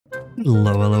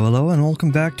Hello, and welcome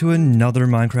back to another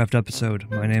Minecraft episode.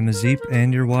 My name is Zeep,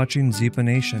 and you're watching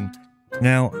ZeepANation.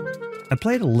 Now, I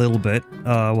played a little bit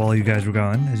while you guys were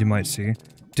gone, as you might see.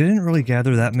 Didn't really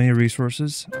gather that many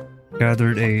resources.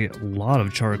 Gathered a lot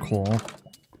of charcoal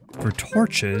for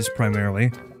torches,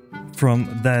 primarily,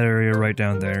 from that area right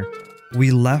down there.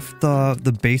 We left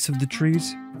the base of the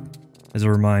trees as a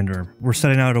reminder. We're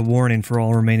setting out a warning for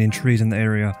all remaining trees in the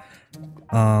area.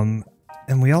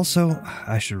 And we also,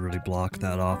 I should really block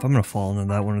that off. I'm gonna fall into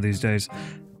that one of these days.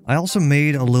 I also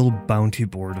made a little bounty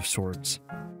board of sorts.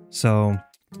 So,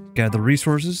 gather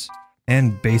resources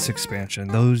and base expansion.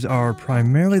 Those are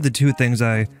primarily the two things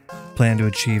I plan to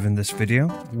achieve in this video.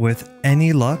 With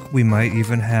any luck, we might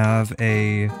even have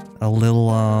a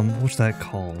little, what's that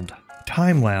called?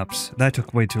 Time lapse. That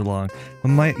took way too long.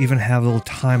 We might even have a little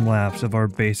time lapse of our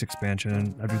base expansion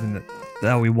and everything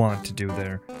that we want to do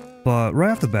there. But right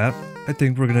off the bat, I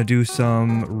think we're gonna do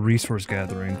some resource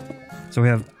gathering. So we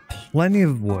have plenty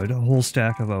of wood, a whole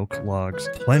stack of oak logs,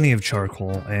 plenty of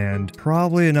charcoal, and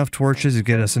probably enough torches to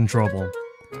get us in trouble.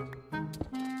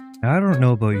 Now, I don't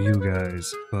know about you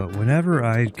guys, but whenever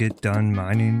I get done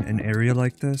mining an area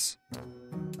like this,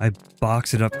 I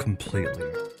box it up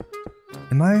completely.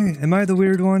 Am I the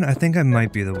weird one? I think I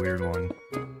might be the weird one.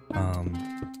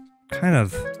 Kind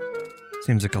of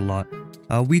seems like a lot.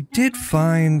 We did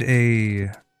find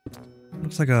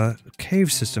looks like a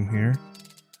cave system here.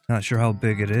 Not sure how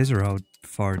big it is or how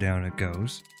far down it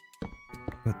goes.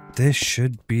 But this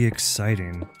should be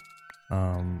exciting.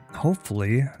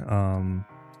 Hopefully,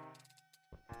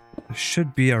 this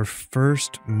should be our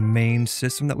first main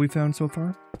system that we found so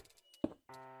far.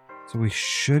 So we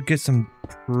should get some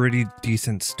pretty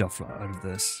decent stuff out of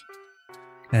this.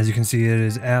 As you can see, it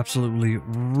is absolutely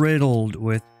riddled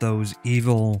with those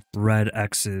evil red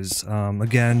X's.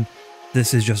 Again,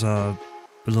 this is just a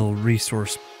little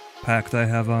resource pack that I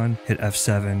have on. Hit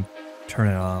F7, turn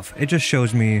it off. It just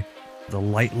shows me the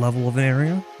light level of an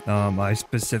area. I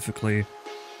specifically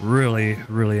really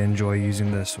enjoy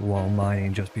using this while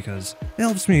mining just because it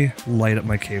helps me light up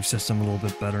my cave system a little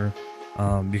bit better.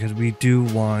 Because we do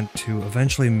want to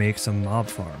eventually make some mob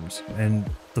farms, and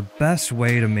the best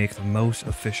way to make the most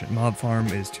efficient mob farm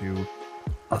is to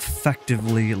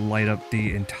effectively light up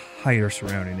the entire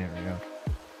surrounding area.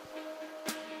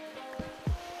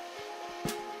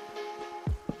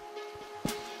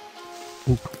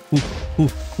 Ooh.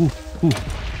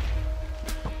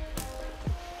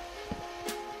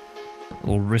 A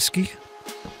little risky.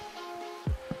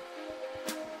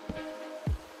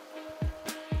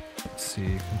 See, I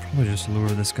can probably just lure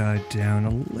this guy down a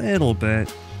little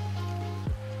bit.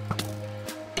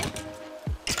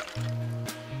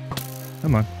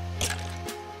 Come on.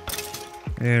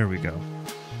 There we go.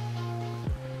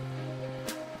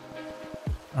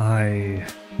 I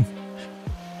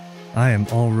am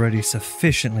already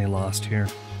sufficiently lost here.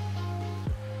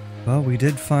 But we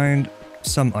did find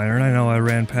some iron. I know I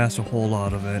ran past a whole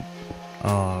lot of it.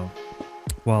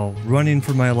 While running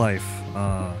for my life.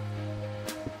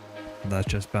 That's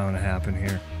just bound to happen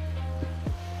here.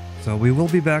 So we will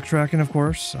be backtracking, of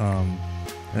course, and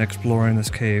exploring this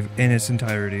cave in its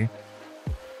entirety.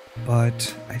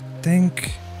 But I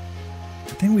think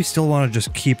we still want to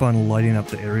just keep on lighting up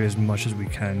the area as much as we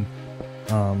can.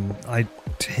 I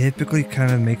typically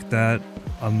kind of make that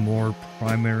a more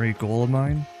primary goal of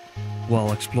mine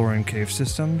while exploring cave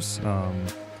systems.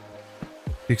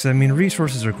 Because, I mean,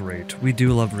 resources are great. We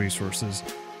do love resources.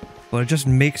 But it just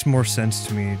makes more sense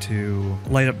to me to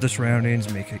light up the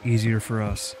surroundings, make it easier for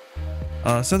us.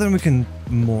 So then we can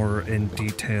more in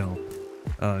detail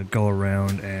go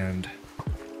around and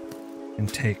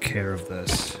take care of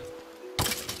this.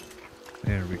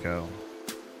 There we go.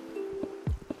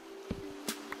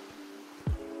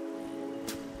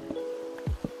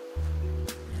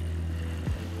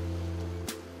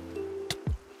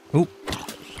 Oh!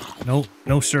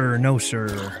 No sir, no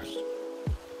sir.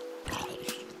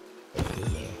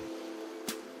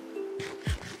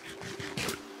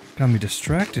 Got me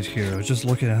distracted here. I was just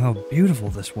looking at how beautiful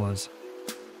this was.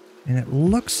 And it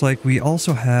looks like we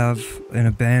also have an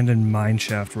abandoned mine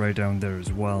shaft right down there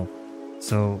as well.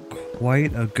 So,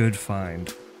 quite a good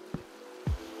find.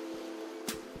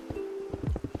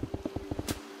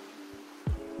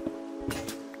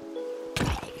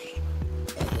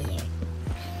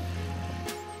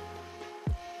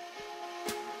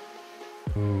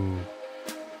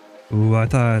 Ooh, I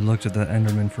thought I looked at the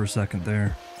Enderman for a second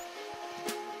there.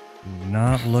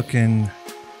 Not looking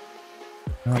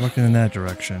in that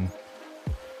direction.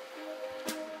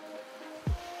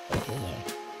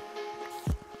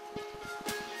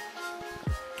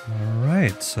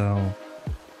 Alright, so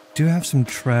do have some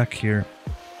track here.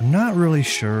 I'm not really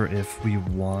sure if we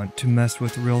want to mess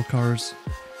with real cars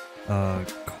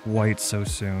quite so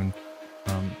soon.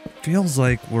 Feels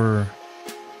like we're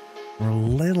a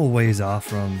little ways off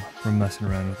from messing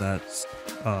around with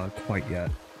that quite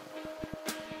yet.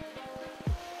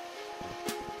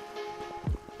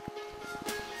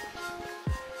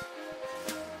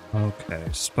 Okay,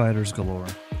 spiders galore.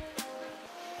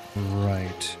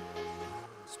 Right.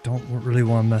 Don't really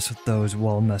want to mess with those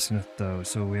while messing with those,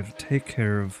 so we have to take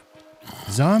care of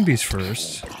zombies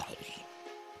first.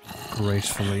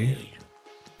 Gracefully.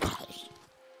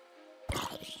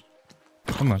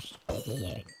 Come on.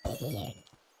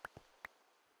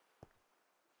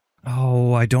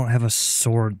 Oh, I don't have a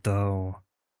sword though.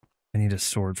 I need a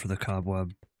sword for the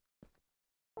cobweb.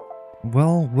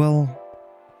 Well,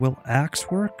 will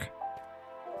axe work?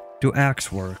 Do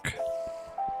axe work?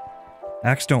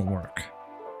 Axe don't work.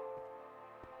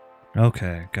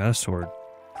 Okay, got a sword.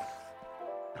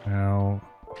 Now,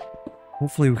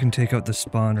 hopefully we can take out the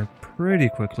spawner pretty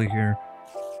quickly here.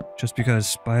 Just because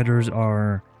spiders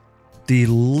are the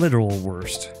literal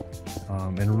worst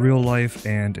in real life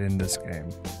and in this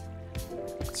game.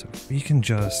 So we can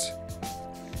just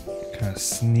kind of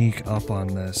sneak up on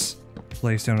this,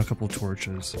 place down a couple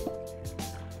torches.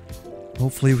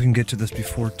 Hopefully we can get to this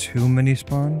before too many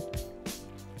spawn.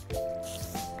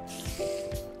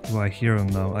 Oh, I hear him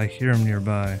though. I hear him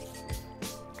nearby.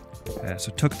 Okay,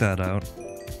 so took that out.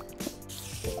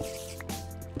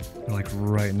 They're like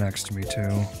right next to me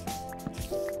too.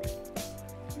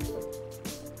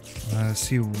 I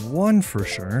see one for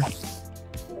sure.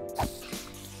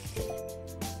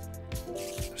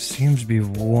 There seems to be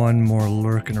one more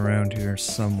lurking around here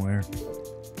somewhere.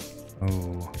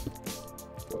 Oh.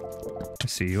 I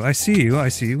see you, I see you, I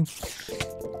see you.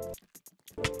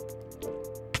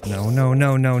 No, no,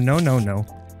 no, no, no, no, no.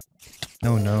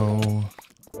 No, no.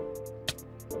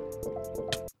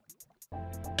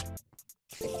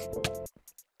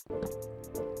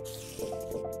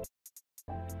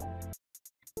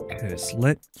 Okay, it's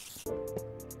lit.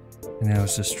 And now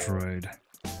it's destroyed.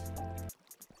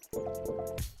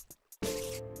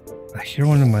 I hear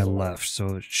one on my left,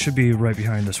 so it should be right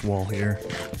behind this wall here.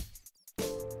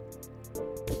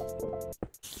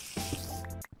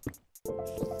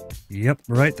 Yep,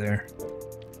 right there.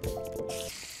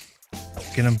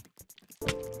 Get him.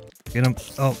 Get him.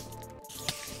 Oh.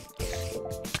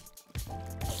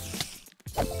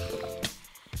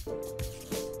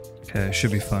 Okay, I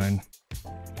should be fine.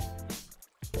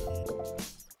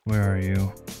 Where are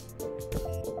you?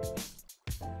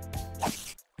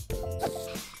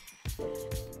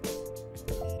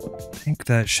 I think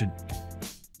that should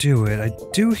do it. I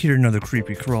do hear another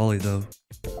creepy crawly though.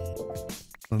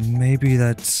 But maybe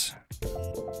that's...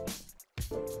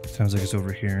 Sounds like it's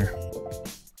over here.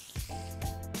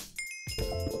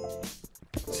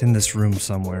 It's in this room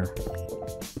somewhere.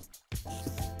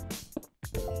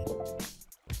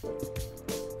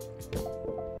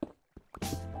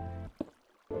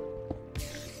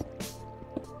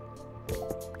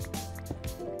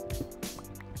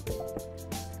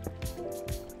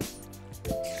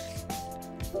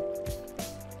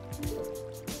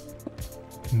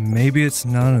 Maybe it's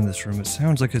not in this room. It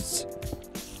sounds like it's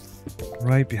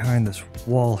right behind this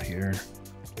wall here.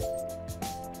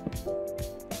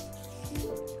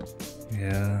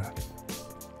 Yeah.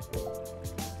 I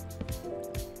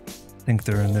think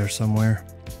they're in there somewhere.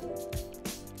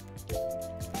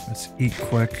 Let's eat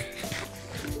quick.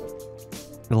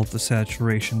 Fill up the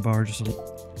saturation bar just a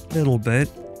little bit.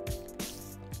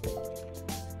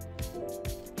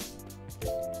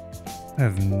 I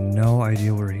have no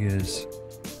idea where he is.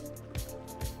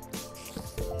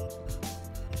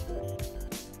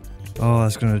 Oh,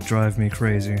 that's gonna drive me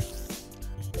crazy.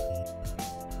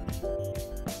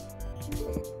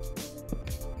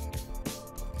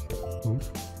 Ooh.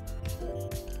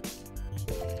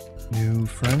 New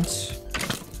friends.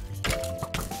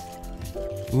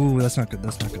 Ooh, that's not good,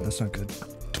 that's not good, that's not good.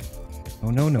 Oh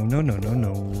no, no, no, no, no,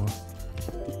 no.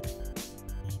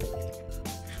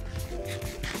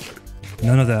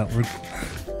 None of that.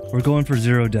 We're going for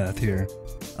zero death here.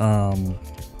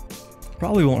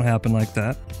 Probably won't happen like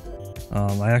that.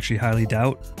 I actually highly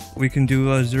doubt we can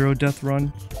do a zero death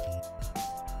run,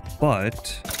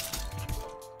 but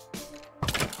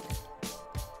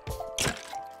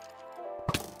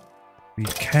we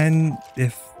can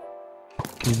if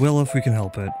we can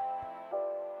help it.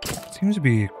 Seems to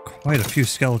be quite a few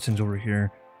skeletons over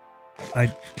here.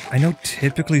 I know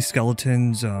typically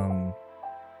skeletons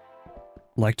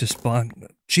like to spawn.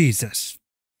 Jesus.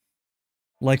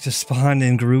 Like to spawn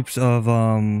in groups of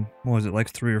what was it, like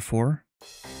 3 or 4?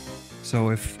 So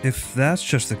if that's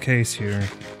just the case here,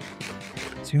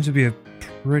 it seems to be a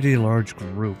pretty large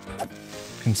group,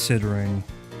 considering.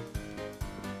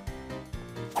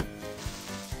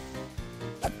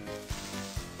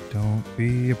 Don't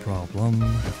be a problem.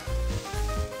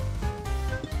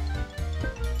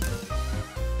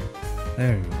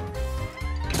 There you are.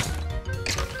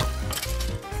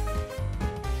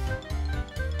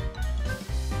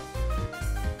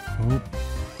 Oh.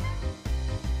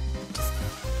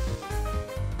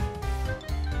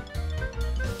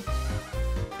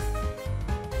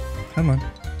 Come on.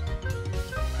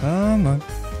 Come on.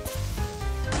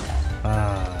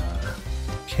 Ah.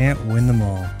 Can't win them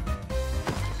all.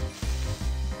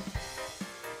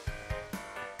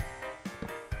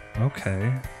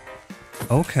 Okay.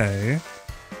 Okay.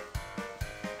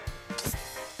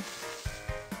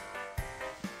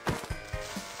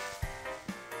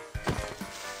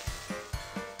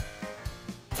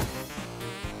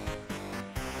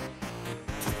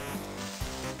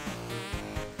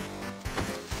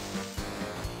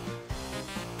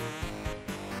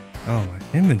 Oh, my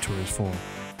inventory is full.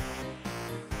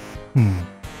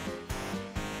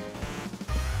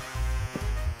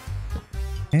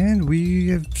 And we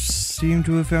have seemed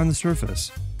to have found the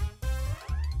surface.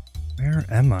 Where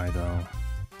am I, though?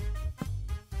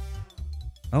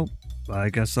 Oh, I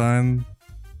guess I'm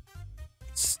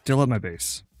still at my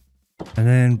base. And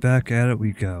then back at it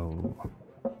we go.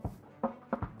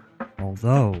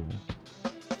 Although,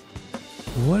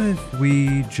 what if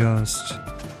we just...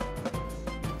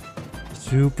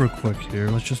 Super quick here,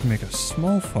 let's just make a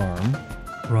small farm.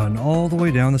 Run all the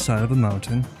way down the side of a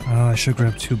mountain. I should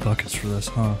grab 2 buckets for this,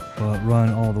 huh? But run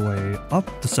all the way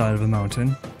up the side of a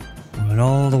mountain. Run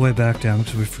all the way back down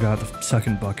because we forgot the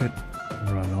 2nd bucket.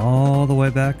 Run all the way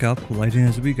back up, lighting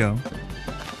as we go.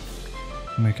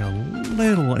 Make a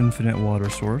little infinite water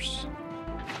source.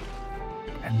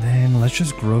 And then let's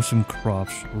just grow some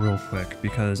crops real quick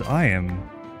because I am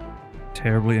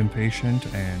terribly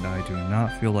impatient and I do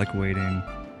not feel like waiting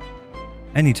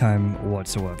any time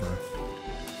whatsoever.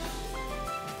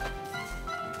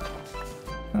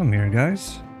 Come here,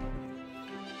 guys.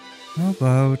 How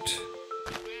about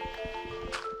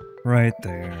right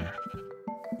there?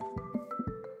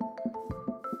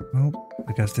 Oh,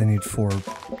 I guess they need 4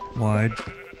 wide.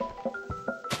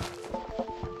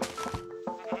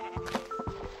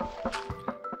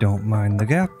 Don't mind the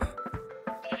gap.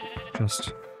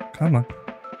 Just come on.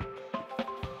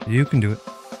 You can do it.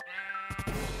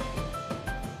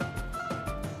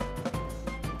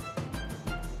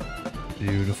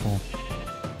 Beautiful.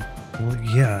 Well,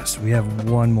 yes, we have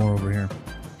 1 more over here.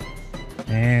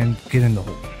 And get in the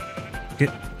hole.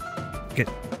 Get.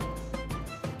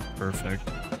 Perfect.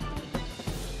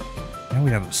 Now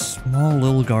we have a small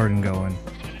little garden going.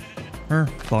 Or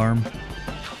farm.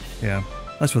 Yeah,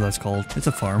 that's what that's called. It's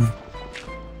a farm.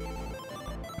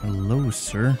 Hello,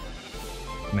 sir.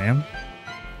 Ma'am.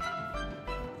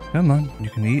 Come on, you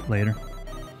can eat later.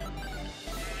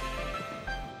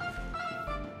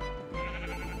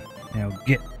 Now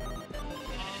get.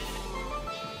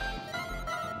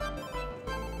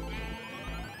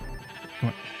 Come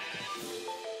on.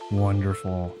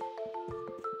 Wonderful.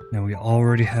 Now we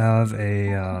already have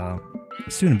a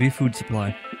soon-to-be food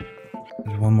supply.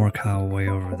 There's 1 more cow way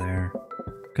over there.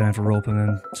 Gonna have to rope him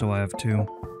in, so I have 2.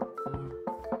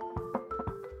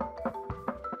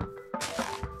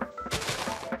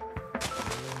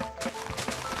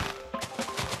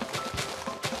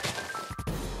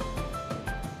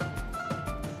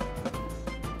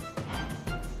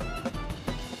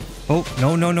 Oh, no.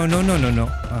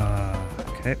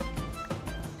 Okay.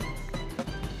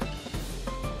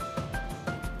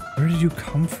 Where did you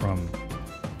come from?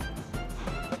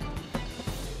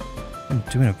 I'm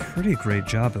doing a pretty great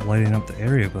job at lighting up the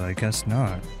area, but I guess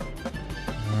not.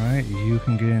 Alright, you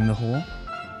can get in the hole.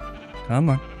 Come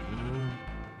on.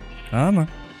 Come on.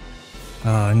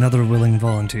 Another willing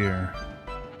volunteer.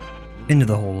 Into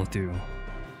the hole with you.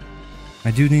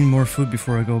 I do need more food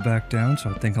before I go back down, so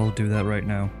I think I'll do that right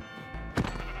now.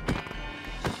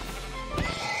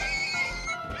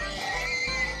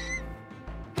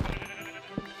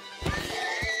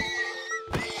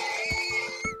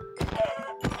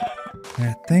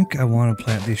 I think I want to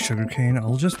plant these sugarcane.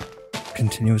 I'll just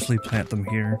continuously plant them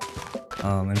here,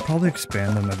 and probably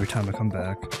expand them every time I come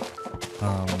back.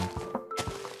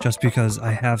 Just because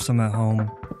I have some at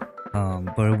home,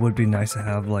 but it would be nice to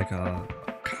have like a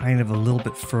kind of a little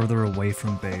bit further away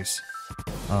from base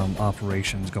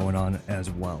operations going on as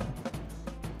well.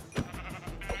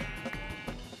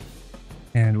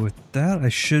 And with that, I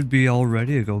should be all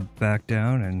ready to go back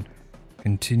down and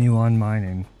continue on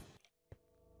mining.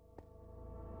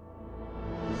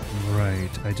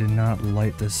 right. I did not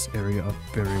light this area up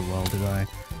very well, did I?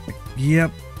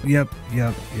 Yep.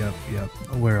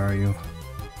 Where are you?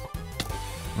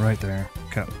 Right there.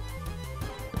 Okay.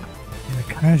 Yeah, I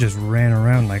kind of just ran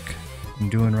around like I'm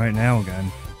doing right now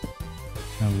again.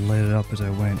 I lit it up as I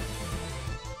went.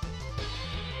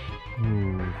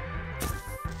 Ooh.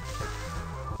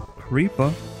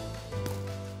 Creeper.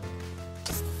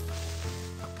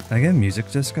 Can I get a music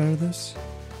disc out of this?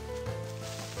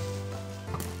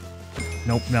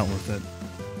 Nope, not worth it.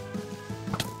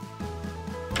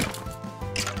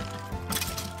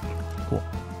 Cool.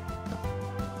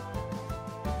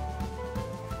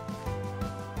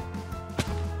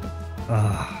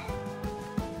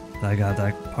 I got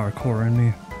that parkour in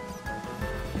me.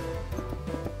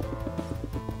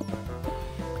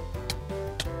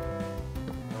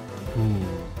 Ooh.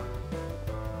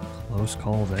 Close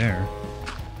call there.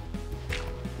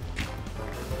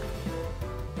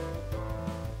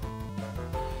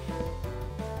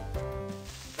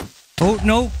 Oh,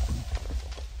 no!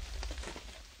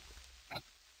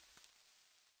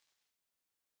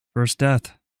 First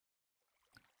death.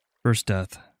 First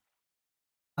death.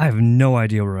 I have no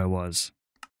idea where I was.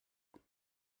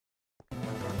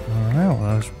 Alright, well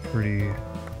that was pretty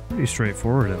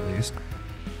straightforward at least.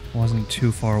 Wasn't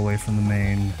too far away from the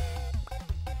main...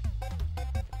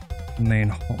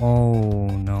 Oh,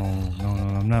 no,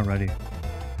 I'm not ready.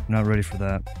 I'm not ready for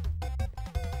that.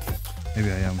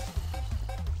 Maybe I am.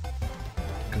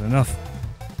 Good enough.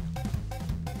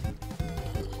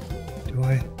 Do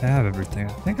I have everything?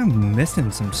 I think I'm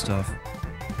missing some stuff.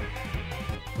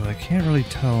 But I can't really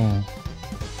tell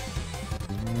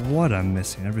what I'm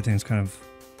missing. Everything's kind of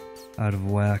out of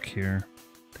whack here.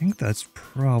 I think that's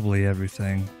probably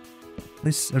everything. At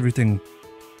least everything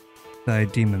that I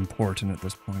deem important at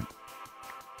this point.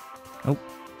 Oh.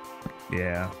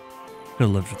 Yeah. Could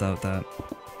have lived without that.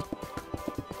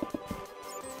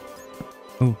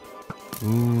 Oh.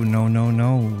 Ooh, no.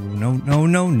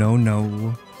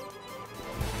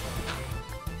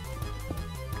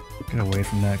 Get away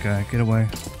from that guy. Get away.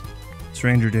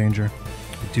 Stranger danger.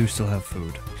 I do still have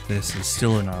food. This is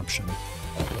still an option.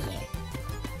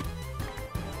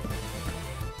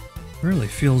 Really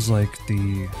feels like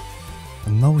the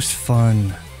most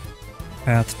fun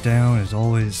path down is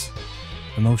always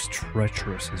the most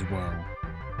treacherous as well.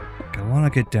 Like, I want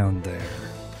to get down there.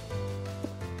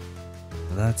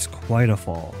 But that's quite a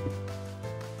fall.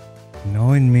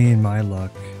 Knowing me and my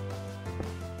luck.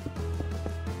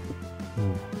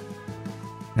 Ooh.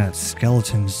 That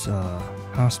skeleton's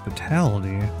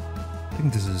hospitality. I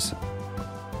think this is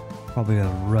probably a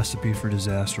recipe for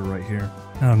disaster right here.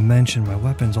 Not to mention my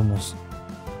weapon's almost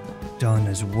done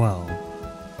as well.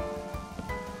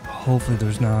 Hopefully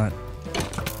there's not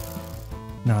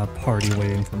a party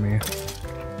waiting for me.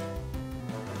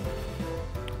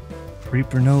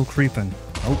 Creep or no creeping.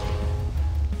 Oh.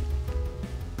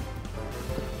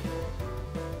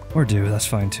 Or do, that's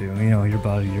fine too. You know, your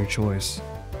body, your choice.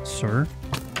 Sir?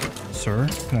 Sir,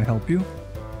 can I help you?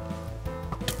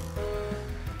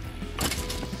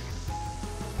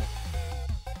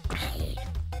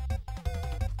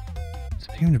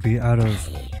 Seem to be out of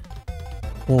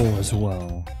coal as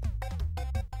well.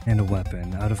 And a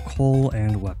weapon. Out of coal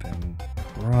and weapon.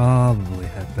 Probably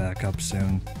head back up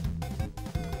soon.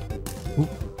 Oop.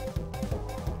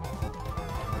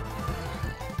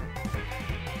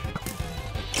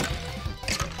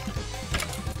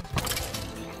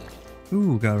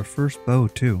 Ooh, got our first bow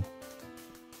too.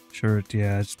 Sure,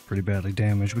 yeah, it's pretty badly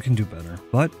damaged. We can do better.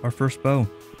 But our first bow.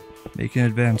 Making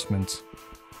advancements.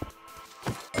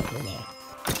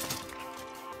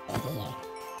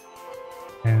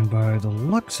 And by the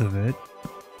looks of it,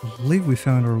 I believe we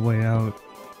found our way out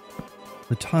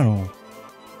the tunnel.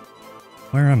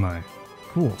 Where am I?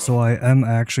 Cool, so I am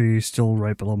actually still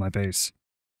right below my base.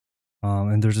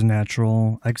 And there's a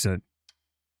natural exit.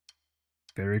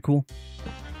 Very cool.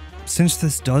 Since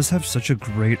this does have such a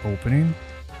great opening,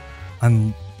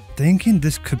 I'm thinking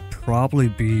this could probably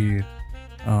be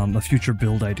a future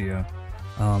build idea.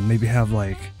 Maybe have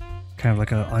like kind of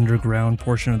like an underground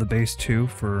portion of the base too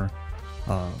for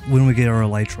when we get our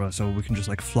elytra, so we can just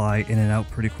like fly in and out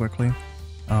pretty quickly.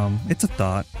 It's a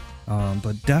thought,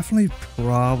 but definitely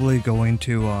probably going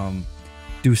to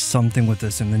do something with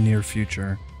this in the near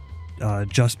future,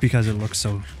 just because it looks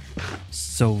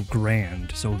so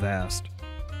grand, so vast.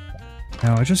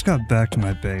 Now I just got back to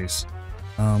my base.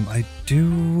 That's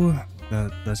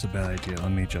a bad idea.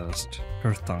 Let me just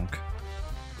thunk.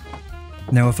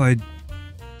 Now if I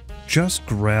just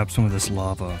grab some of this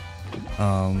lava,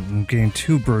 I'm getting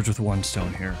two birds with one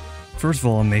stone here. First of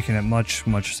all, I'm making it much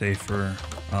safer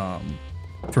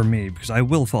for me, because I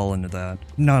will fall into that.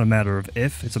 Not a matter of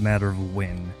if, it's a matter of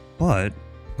when. But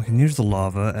we can use the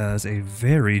lava as a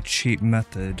very cheap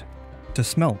method to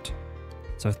smelt.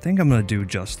 So I think I'm going to do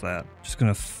just that. Just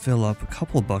going to fill up a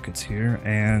couple of buckets here,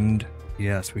 and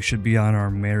yes, we should be on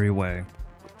our merry way.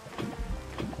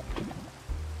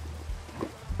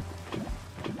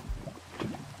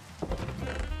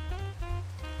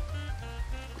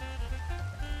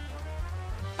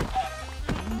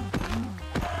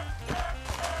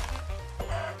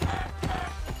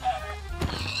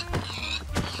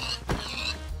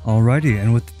 Alrighty,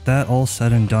 and with that all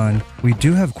said and done, we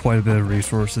do have quite a bit of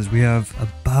resources. We have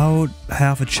about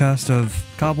half a chest of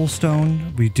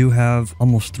cobblestone. We do have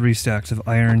almost 3 stacks of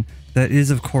iron. That is,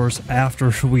 of course,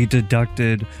 after we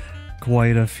deducted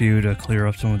quite a few to clear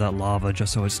up some of that lava,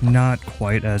 just so it's not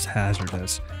quite as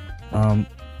hazardous.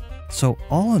 So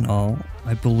all in all,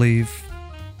 I believe...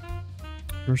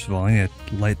 First of all, I need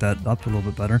to light that up a little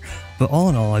bit better. But all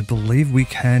in all, I believe we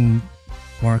can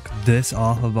mark this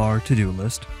off of our to-do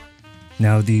list.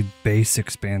 Now the base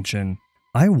expansion.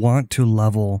 I want to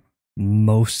level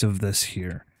most of this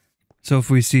here. So if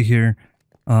we see here,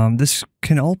 this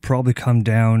can all probably come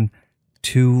down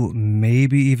to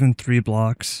maybe even 3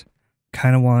 blocks.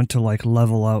 Kind of want to like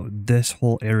level out this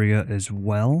whole area as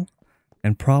well.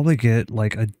 And probably get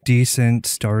like a decent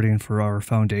starting for our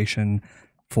foundation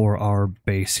for our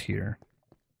base here.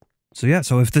 So yeah,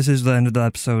 so if this is the end of the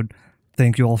episode,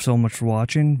 thank you all so much for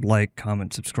watching. Like,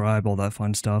 comment, subscribe, all that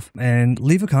fun stuff. And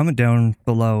leave a comment down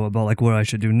below about like what I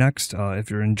should do next if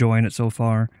you're enjoying it so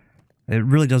far. It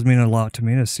really does mean a lot to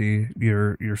me to see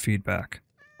your feedback.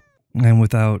 And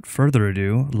without further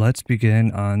ado, let's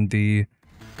begin on the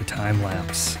time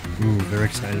lapse. Ooh, very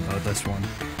excited about this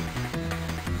one.